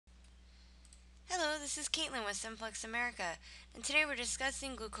this is Caitlin with Synflex America, and today we're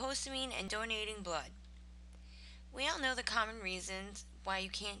discussing glucosamine and donating blood. We all know the common reasons why you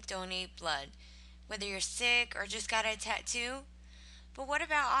can't donate blood, whether you're sick or just got a tattoo. But what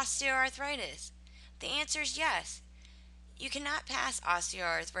about osteoarthritis? The answer is yes. You cannot pass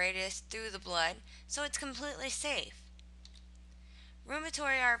osteoarthritis through the blood, so it's completely safe.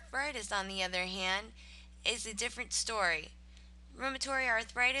 Rheumatoid arthritis, on the other hand, is a different story. Rheumatoid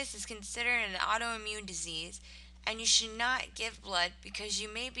arthritis is considered an autoimmune disease, and you should not give blood because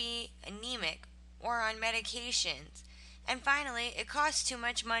you may be anemic or on medications. And finally, it costs too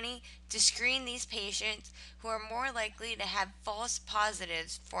much money to screen these patients who are more likely to have false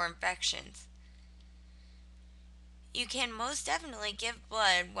positives for infections. You can most definitely give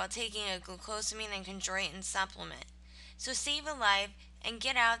blood while taking a glucosamine and chondroitin supplement. So save a life and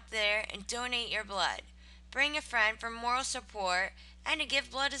get out there and donate your blood. Bring a friend for moral support and to give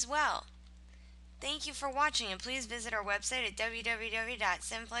blood as well. Thank you for watching, and please visit our website at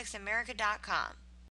www.synflexamerica.com.